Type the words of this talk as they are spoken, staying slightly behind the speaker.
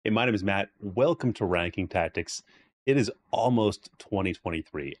Hey, my name is Matt. Welcome to Ranking Tactics. It is almost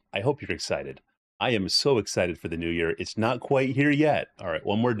 2023. I hope you're excited. I am so excited for the new year. It's not quite here yet. All right,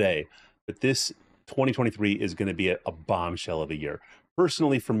 one more day. But this 2023 is going to be a bombshell of a year.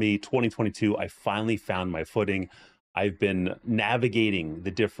 Personally, for me, 2022, I finally found my footing. I've been navigating the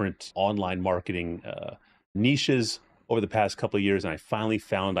different online marketing niches over the past couple of years, and I finally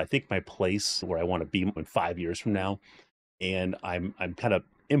found, I think, my place where I want to be in 5 years from now. And I'm kind of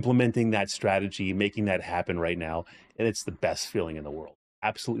implementing that strategy, making that happen right now, and it's the best feeling in the world.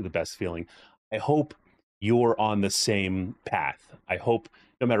 Absolutely the best feeling. I hope you're on the same path. I hope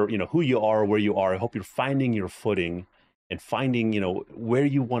no matter, who you are, where you are, I hope you're finding your footing and finding, where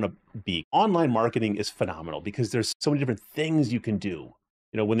you want to be. Online marketing is phenomenal because there's so many different things you can do.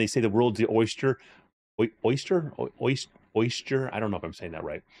 When they say the world's the oyster, oyster, I don't know if I'm saying that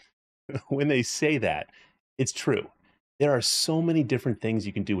right. When they say that, it's true. There are so many different things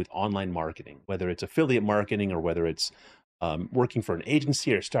you can do with online marketing, whether it's affiliate marketing or whether it's working for an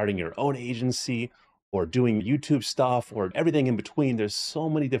agency or starting your own agency or doing YouTube stuff or everything in between. There's so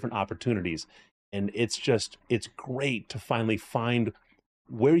many different opportunities. And it's great to finally find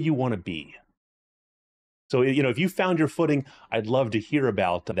where you want to be. So, if you found your footing, I'd love to hear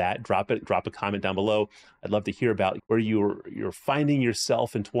about that. Drop a comment down below. I'd love to hear about where you're finding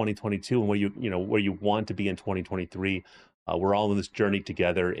yourself in 2022 and where you want to be in 2023. We're all in this journey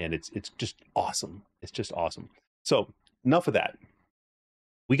together, and it's just awesome. It's just awesome. So, enough of that.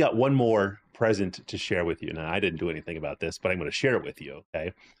 We got one more present to share with you. Now, I didn't do anything about this, but I'm going to share it with you.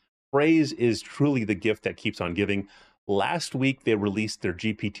 Okay. Frase is truly the gift that keeps on giving. Last week, they released their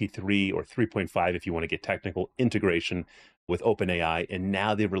GPT-3 or 3.5, if you want to get technical, integration with OpenAI. And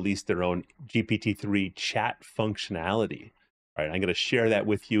now they've released their own GPT-3 chat functionality. All right, I'm going to share that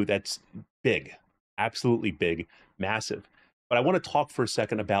with you. That's big, absolutely big, massive. But I want to talk for a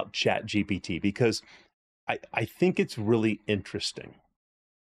second about Chat GPT because I think it's really interesting.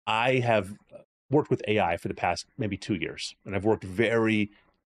 I have worked with AI for the past maybe 2 years, and I've worked very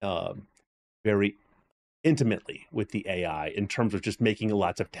very intimately with the AI in terms of just making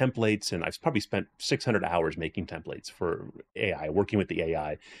lots of templates. And I've probably spent 600 hours making templates for AI, working with the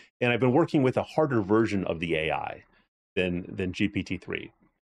AI. And I've been working with a harder version of the AI than GPT-3.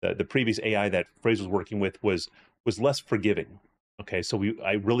 The previous AI that Frase was working with was less forgiving. Okay, so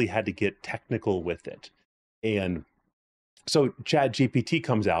I really had to get technical with it. And so Chat GPT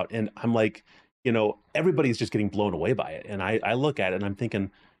comes out, and I'm like, everybody's just getting blown away by it. And I look at it and I'm thinking,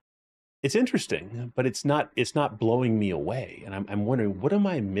 it's interesting, but it's not blowing me away. And I'm wondering, what am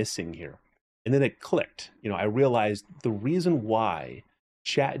I missing here? And then it clicked. I realized the reason why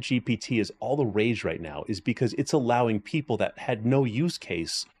Chat GPT is all the rage right now is because it's allowing people that had no use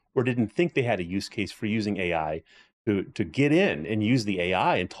case or didn't think they had a use case for using AI to get in and use the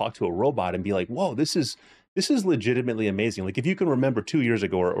AI and talk to a robot and be like, whoa, this is legitimately amazing. Like if you can remember 2 years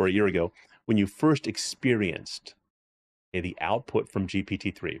ago or a year ago, when you first experienced the output from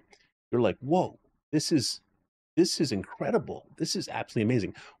GPT-3, you're like, whoa, this is incredible. This is absolutely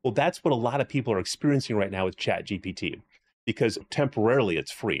amazing. Well, that's what a lot of people are experiencing right now with Chat GPT, because temporarily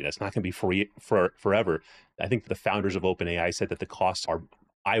it's free. That's not going to be free for forever. I think the founders of OpenAI said that the costs are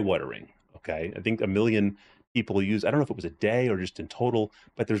eye-watering. Okay, I think 1 million people use. I don't know if it was a day or just in total,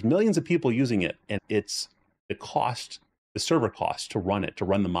 but there's millions of people using it, and it's the cost, the server cost to run it, to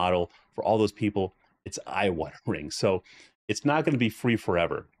run the model for all those people. It's eye-watering. So it's not going to be free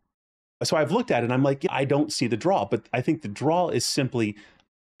forever. So I've looked at it and I'm like, yeah, I don't see the draw, but I think the draw is simply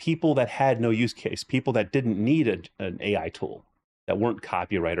people that had no use case, people that didn't need an AI tool, that weren't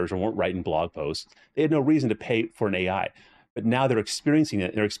copywriters or weren't writing blog posts. They had no reason to pay for an AI. But now they're experiencing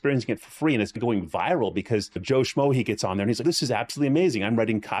it. They're experiencing it for free, and it's going viral because Joe Schmo, he gets on there and he's like, "This is absolutely amazing. I'm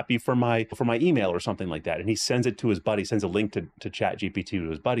writing copy for my email or something like that." And he sends it to his buddy, sends a link to Chat GPT to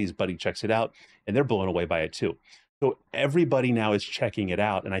his buddy. His buddy checks it out, and they're blown away by it too. So everybody now is checking it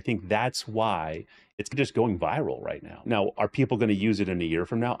out, and I think that's why it's just going viral right now. Now, are people going to use it in a year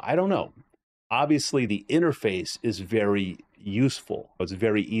from now? I don't know. Obviously, the interface is very useful. It's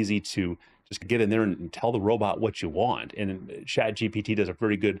very easy to just get in there and tell the robot what you want. And ChatGPT does a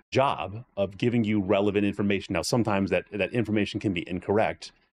very good job of giving you relevant information. Now, sometimes that information can be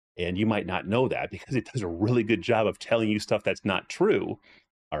incorrect, and you might not know that because it does a really good job of telling you stuff that's not true.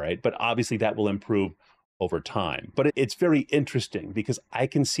 All right. But obviously, that will improve over time. But it's very interesting because I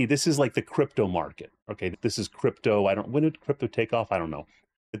can see this is like the crypto market. Okay. This is crypto. When did crypto take off? I don't know.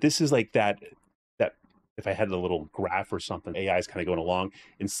 But this is like that if I had a little graph or something, AI is kind of going along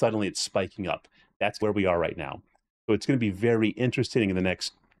and suddenly it's spiking up. That's where we are right now. So it's going to be very interesting in the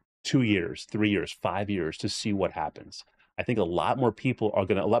next 2 years, 3 years, 5 years to see what happens. I think a lot more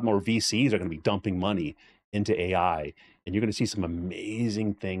VCs are going to be dumping money into AI, and you're going to see some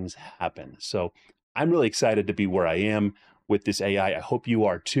amazing things happen. So I'm really excited to be where I am with this AI. I hope you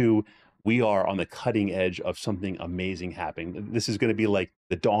are too. We are on the cutting edge of something amazing happening. This is going to be like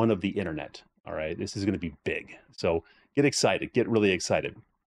the dawn of the internet. All right. This is going to be big. So get excited, get really excited.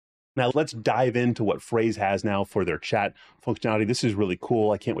 Now let's dive into what Frase has now for their chat functionality. This is really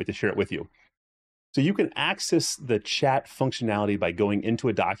cool. I can't wait to share it with you. So you can access the chat functionality by going into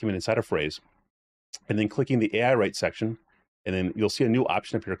a document inside of Frase and then clicking the AI Write section. And then you'll see a new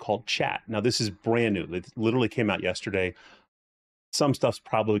option up here called Chat. Now this is brand new. It literally came out yesterday. Some stuff's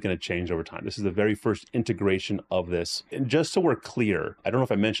probably going to change over time. This is the very first integration of this. And just so we're clear, I don't know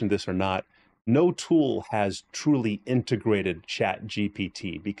if I mentioned this or not, no tool has truly integrated Chat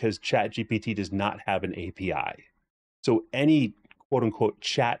GPT because Chat GPT does not have an API. So any quote unquote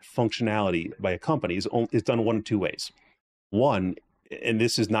chat functionality by a company is done one of two ways. One, and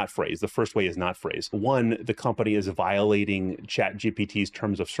this is not Frase. The first way is not Frase. One, the company is violating ChatGPT's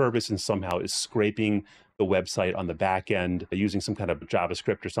terms of service and somehow is scraping the website on the back end using some kind of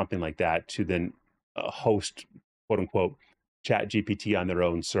JavaScript or something like that to then host, quote unquote, ChatGPT on their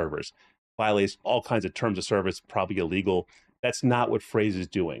own servers. Violates all kinds of terms of service, probably illegal. That's not what Frase is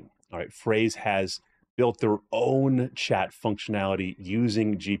doing. All right, Frase has built their own chat functionality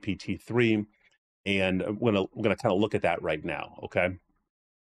using GPT-3. And we're gonna kind of look at that right now, okay?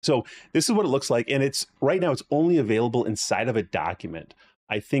 So this is what it looks like, and it's right now it's only available inside of a document.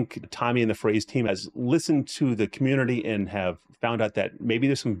 I think Tommy and the Frase team has listened to the community and have found out that maybe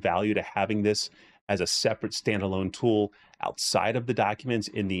there's some value to having this as a separate standalone tool outside of the documents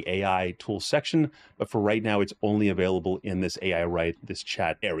in the AI tool section. But for right now, it's only available in this AI Write, this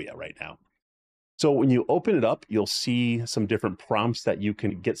chat area right now. So when you open it up, you'll see some different prompts that you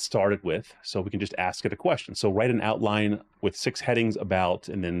can get started with. So we can just ask it a question. So write an outline with 6 headings about,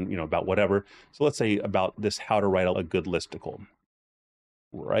 and then, about whatever. So let's say about this, how to write a good listicle.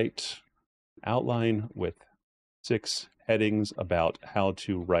 Write outline with 6 headings about how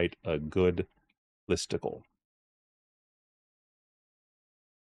to write a good listicle.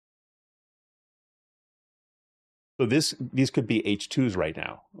 So these could be H2s right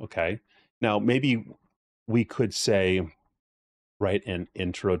now, okay? Now, maybe we could say, write an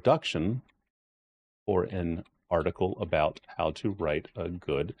introduction for an article about how to write a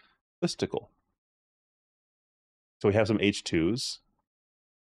good listicle. So we have some H2s.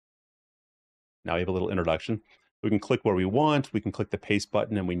 Now we have a little introduction. We can click where we want. We can click the paste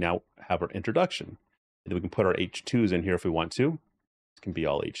button, and we now have our introduction. And then we can put our H2s in here if we want to. It can be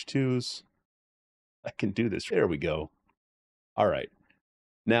all H2s. I can do this. There we go. All right.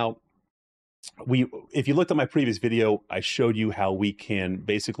 Now, if you looked at my previous video, I showed you how we can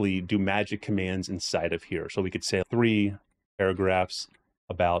basically do magic commands inside of here. So we could say 3 paragraphs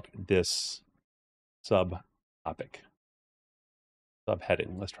about this subtopic.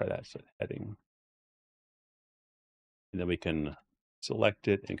 Subheading. Let's try that. So heading. And then we can select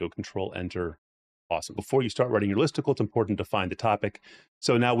it and go Control Enter. Awesome. Before you start writing your listicle, it's important to find the topic.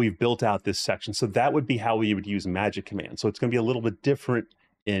 So now we've built out this section. So that would be how we would use magic commands. So it's going to be a little bit different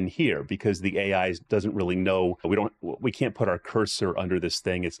in here because the AI doesn't really know. We can't put our cursor under this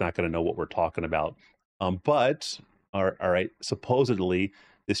thing. It's not going to know what we're talking about. But all right, supposedly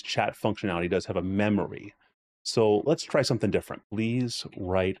this chat functionality does have a memory. So let's try something different. Please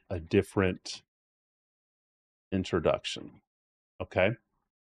write a different introduction. Okay.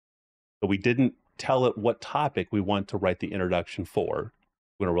 So we didn't tell it what topic we want to write the introduction for.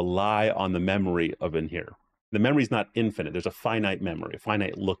 We're going to rely on the memory of in here. The memory is not infinite. There's a finite memory, a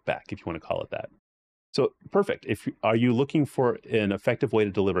finite look back, if you want to call it that. So perfect. Are you looking for an effective way to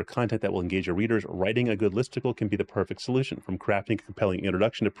deliver content that will engage your readers? Writing a good listicle can be the perfect solution. From crafting a compelling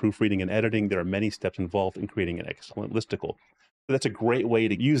introduction to proofreading and editing, there are many steps involved in creating an excellent listicle. So that's a great way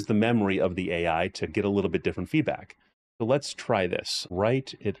to use the memory of the AI to get a little bit different feedback. So let's try this.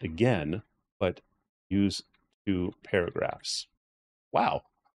 Write it again, but use 2 paragraphs. Wow,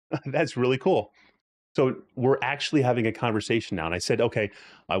 that's really cool. So we're actually having a conversation now. And I said, okay,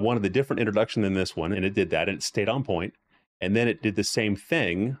 I wanted a different introduction than this one. And it did that and it stayed on point. And then it did the same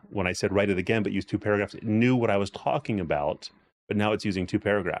thing when I said, write it again, but use 2 paragraphs. It knew what I was talking about, but now it's using 2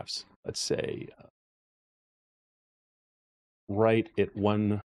 paragraphs. Let's say, write it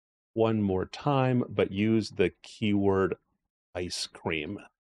one more time, but use the keyword ice cream.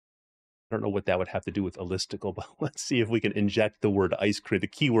 I don't know what that would have to do with a listicle, but let's see if we can inject the word ice cream, the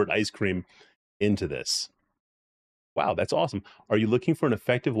keyword ice cream, into this. Wow, that's awesome. Are you looking for an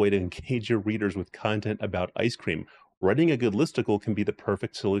effective way to engage your readers with content about ice cream? Writing a good listicle can be the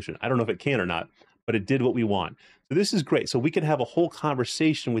perfect solution. I don't know if it can or not, but it did what we want. So this is great. So we can have a whole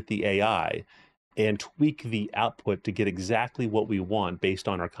conversation with the AI and tweak the output to get exactly what we want based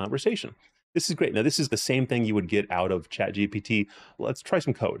on our conversation. This is great. Now, this is the same thing you would get out of Chat GPT. Let's try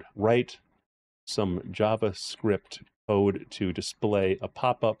some code. Write some JavaScript code to display a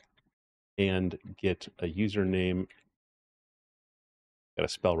pop-up and get a username, got to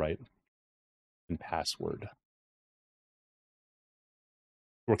spell right, and password.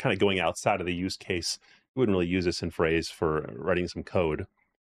 We're kind of going outside of the use case. We wouldn't really use this in Frase for writing some code,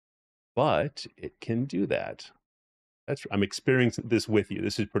 but it can do that. I'm experiencing this with you.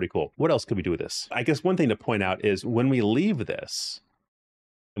 This is pretty cool. What else could we do with this? I guess one thing to point out is when we leave this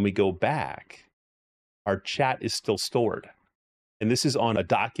and we go back, our chat is still stored. And this is on a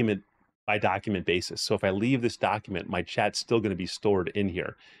document by document basis. So if I leave this document, my chat's still going to be stored in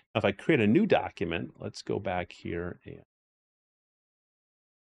here. Now, if I create a new document, let's go back here. And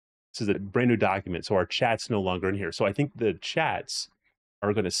this is a brand new document. So our chat's no longer in here. So I think the chats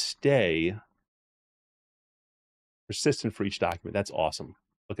are going to stay persistent for each document. That's awesome.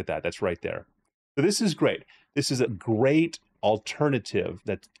 Look at that. That's right there. So this is great. This is a great alternative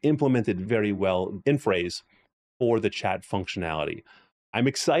that's implemented very well in Frase for the chat functionality. I'm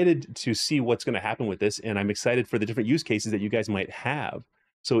excited to see what's going to happen with this, and I'm excited for the different use cases that you guys might have.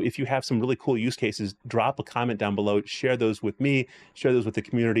 So if you have some really cool use cases, drop a comment down below, share those with me, share those with the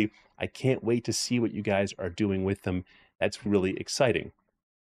community. I can't wait to see what you guys are doing with them. That's really exciting.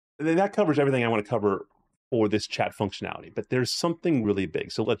 And then that covers everything I want to cover for this chat functionality, but there's something really big.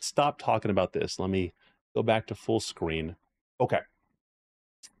 So let's stop talking about this. Let me go back to full screen. Okay.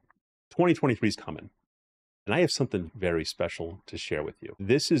 2023 is coming, and I have something very special to share with you.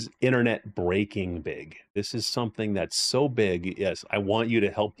 This is internet breaking big. This is something that's so big. Yes, I want you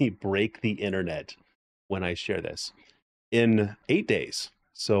to help me break the internet when I share this. In 8 days,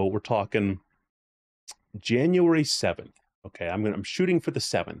 so we're talking January 7th. Okay, I'm shooting for the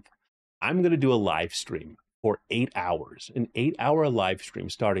 7th. I'm going to do a live stream for 8 hours, an 8-hour live stream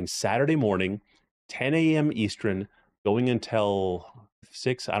starting Saturday morning, 10 a.m. Eastern, going until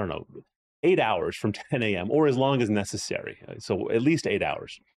 6, I don't know, 8 hours from 10 a.m. or as long as necessary. So at least 8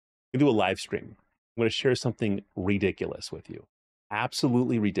 hours. I'm going to do a live stream. I'm going to share something ridiculous with you.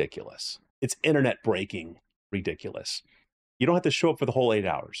 Absolutely ridiculous. It's internet breaking ridiculous. You don't have to show up for the whole 8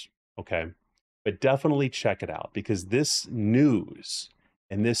 hours, okay? But definitely check it out, because this news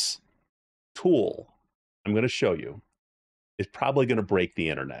and this tool I'm going to show you is probably going to break the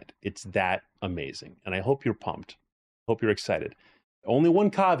internet. It's that amazing. And I hope you're pumped. I hope you're excited. Only one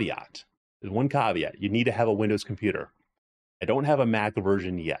caveat. There's one caveat. You need to have a Windows computer. I don't have a Mac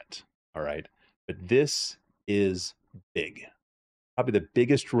version yet. All right. But this is big. Probably the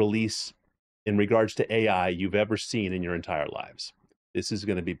biggest release in regards to AI you've ever seen in your entire lives. This is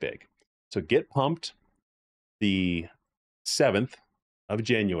going to be big. So get pumped. The 7th of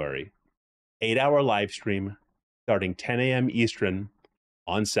January, 8-hour live stream starting 10 a.m. Eastern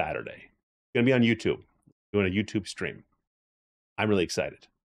on Saturday. It's going to be on YouTube, doing a YouTube stream. I'm really excited.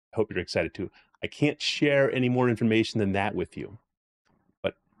 I hope you're excited too. I can't share any more information than that with you,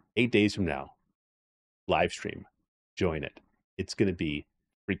 but 8 days from now, live stream, join it. It's going to be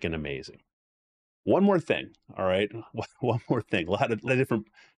freaking amazing. One more thing, all right? One more thing. A lot of different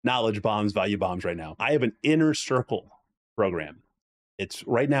knowledge bombs, value bombs right now. I have an inner circle program.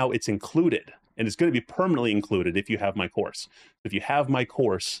 Right now it's included, and it's going to be permanently included if you have my course. If you have my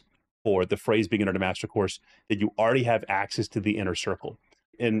course for the Frase Beginner to Master course, then you already have access to the inner circle.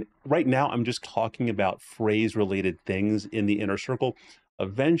 And right now I'm just talking about Frase related things in the inner circle.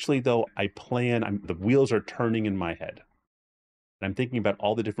 Eventually though, the wheels are turning in my head. And I'm thinking about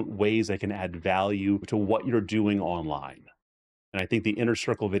all the different ways I can add value to what you're doing online. And I think the inner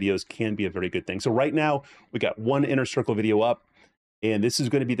circle videos can be a very good thing. So right now we got one inner circle video up. And this is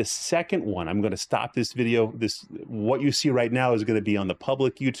going to be the second one. I'm going to stop this video. What you see right now is going to be on the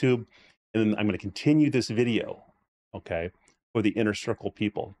public YouTube. And then I'm going to continue this video, okay, for the inner circle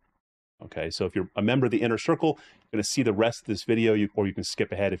people. Okay, so if you're a member of the inner circle, you're going to see the rest of this video, or you can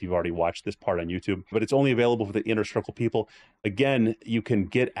skip ahead if you've already watched this part on YouTube. But it's only available for the inner circle people. Again, you can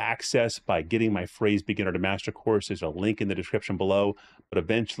get access by getting my Frase Beginner to Master course. There's a link in the description below. But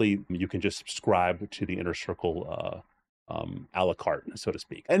eventually, you can just subscribe to the inner circle a la carte, so to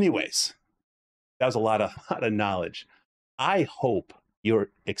speak. Anyways, that was a lot of knowledge. I hope you're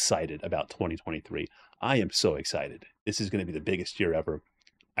excited about 2023. I am so excited. This is going to be the biggest year ever.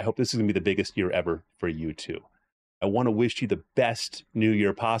 I hope this is going to be the biggest year ever for you too. I want to wish you the best new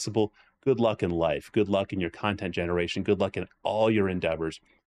year possible. Good luck in life. Good luck in your content generation. Good luck in all your endeavors.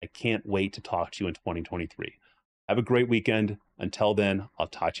 I can't wait to talk to you in 2023. Have a great weekend. Until then, I'll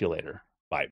talk to you later.